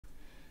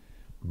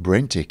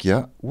BrenTech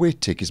here, where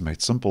tech is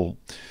made simple.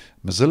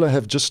 Mozilla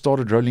have just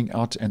started rolling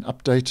out an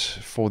update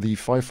for the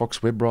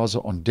Firefox web browser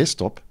on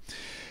desktop,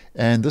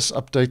 and this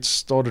update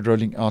started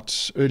rolling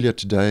out earlier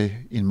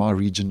today in my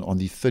region on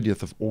the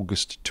 30th of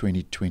August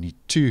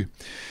 2022.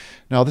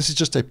 Now this is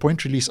just a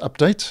point release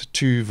update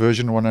to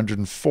version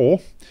 104,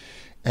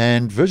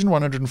 and version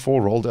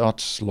 104 rolled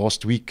out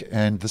last week,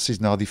 and this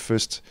is now the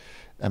first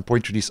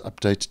point release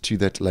update to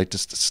that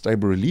latest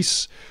stable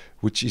release,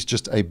 which is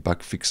just a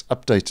bug fix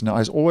update. Now,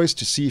 as always,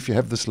 to see if you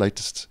have this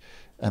latest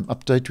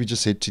update, we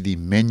just head to the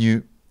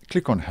menu,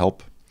 click on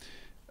Help,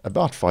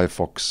 About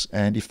Firefox,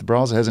 and if the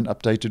browser hasn't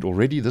updated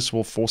already, this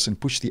will force and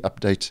push the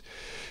update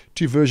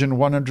to version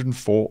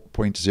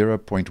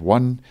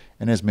 104.0.1,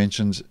 and as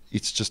mentioned,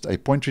 it's just a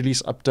point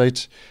release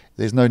update.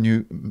 There's no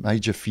new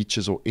major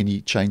features or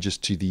any changes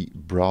to the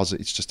browser.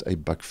 It's just a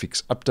bug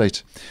fix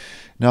update.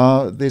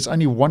 Now, there's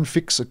only one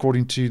fix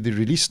according to the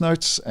release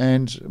notes,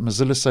 and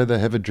Mozilla say they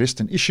have addressed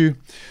an issue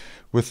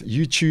with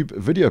YouTube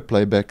video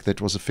playback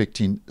that was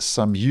affecting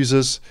some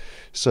users.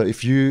 So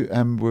if you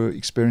were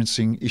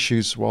experiencing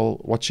issues while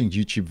watching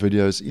YouTube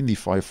videos in the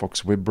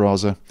Firefox web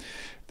browser,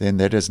 then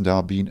that has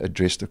now been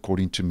addressed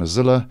according to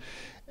Mozilla.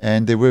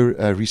 And there were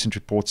recent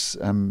reports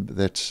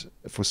that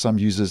for some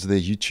users, their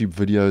YouTube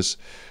videos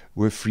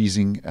were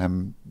freezing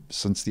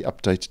since the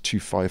update to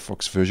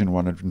Firefox version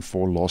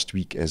 104 last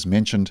week, as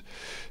mentioned.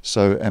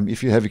 So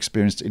if you have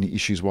experienced any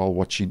issues while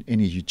watching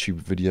any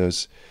YouTube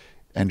videos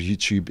and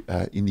YouTube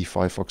in the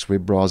Firefox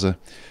web browser,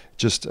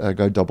 just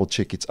go double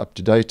check it's up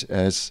to date.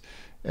 As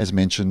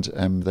mentioned,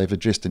 they've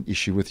addressed an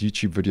issue with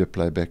YouTube video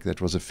playback that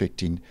was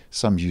affecting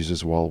some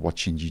users while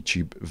watching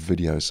YouTube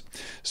videos.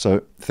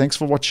 So thanks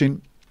for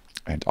watching,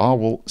 and I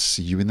will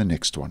see you in the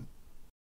next one.